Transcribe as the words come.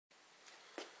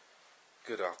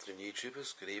Good afternoon,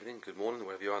 YouTubers, good evening, good morning,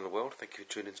 wherever you are in the world. Thank you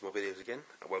for tuning into my videos again,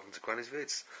 and welcome to Granny's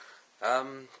Vids.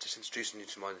 Just introducing you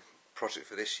to my project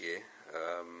for this year.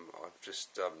 I've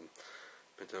just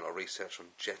been doing a lot of research on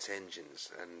jet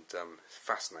engines, and it's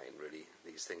fascinating, really,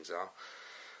 these things are.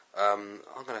 I'm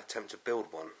going to attempt to build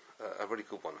one, a really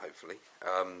good one, hopefully.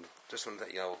 Just want to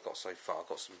let you know what I've got so far. I've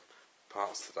got some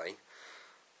parts today.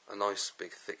 A nice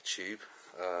big thick tube.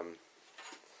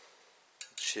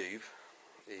 Tube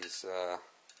is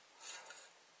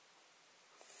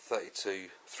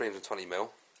 320mm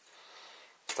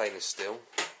stainless steel.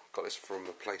 Got this from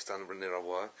a place down near our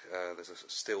work. There's a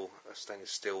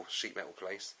stainless steel sheet metal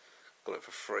place. Got it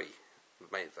for free.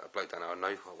 Made it for a bloke down there I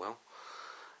know quite well.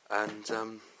 And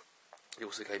he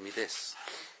also gave me this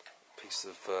piece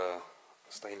of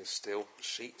stainless steel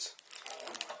sheet.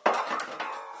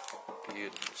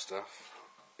 Beautiful stuff.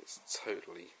 It's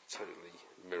totally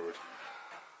mirrored.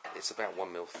 It's about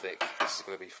 1mm thick. This is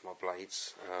going to be for my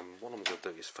blades. What I'm going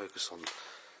to do is focus on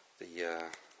the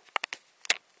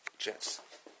jets,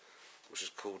 which is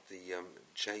called the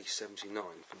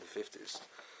J79 from the 50s.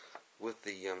 With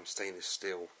the stainless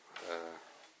steel,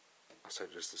 I showed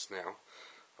you this now.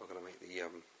 I'm going to make the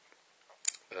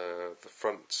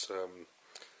front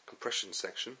compression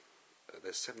section.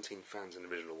 There's 17 fans in the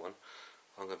original one.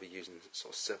 I'm going to be using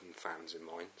sort of 7 fans in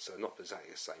mine, so not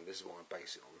exactly the same. This is what I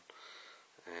base it on.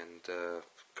 And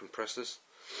compressors,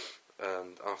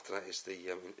 and after that is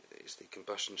the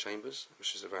combustion chambers,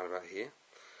 which is around about here.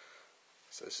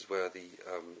 So this is where the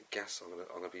gas, I'm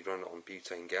going to be running it on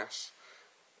butane gas,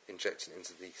 injecting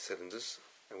into the cylinders,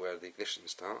 and where the ignition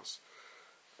starts.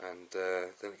 And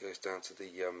then it goes down to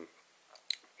the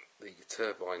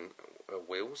turbine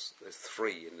wheels. There's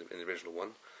 3 in the original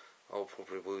one. I'll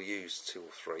probably will use 2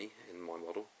 or 3 in my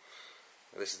model.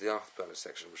 And this is the afterburner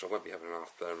section, which I won't be having an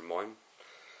afterburner in mine.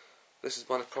 This is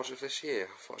my project this year.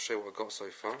 I thought I'd show you what I've got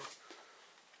so far,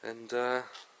 and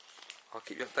I'll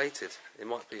keep you updated. It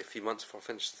might be a few months before I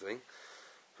finish the thing,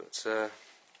 but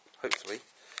hopefully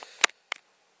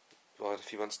by a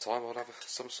few months' time I'll have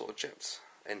some sort of jet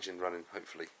engine running,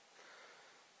 hopefully.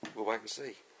 We'll wait and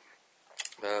see.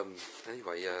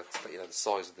 Anyway, to let you know the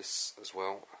size of this as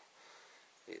well,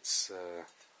 it's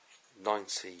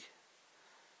 90mm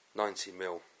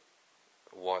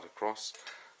wide across,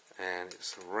 and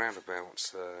it's around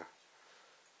about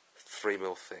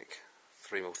 3mm thick.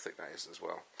 3mm thick that is as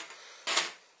well.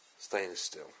 Stainless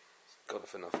steel. Got it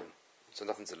for nothing. So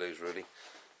nothing to lose really.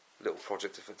 Little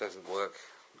project. If it doesn't work,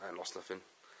 I ain't lost nothing.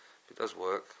 If it does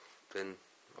work, then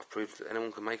I've proved that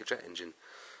anyone can make a jet engine.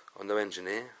 I'm no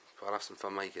engineer, but I'll have some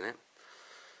fun making it.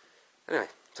 Anyway,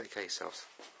 take care of yourselves.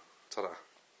 Ta-da.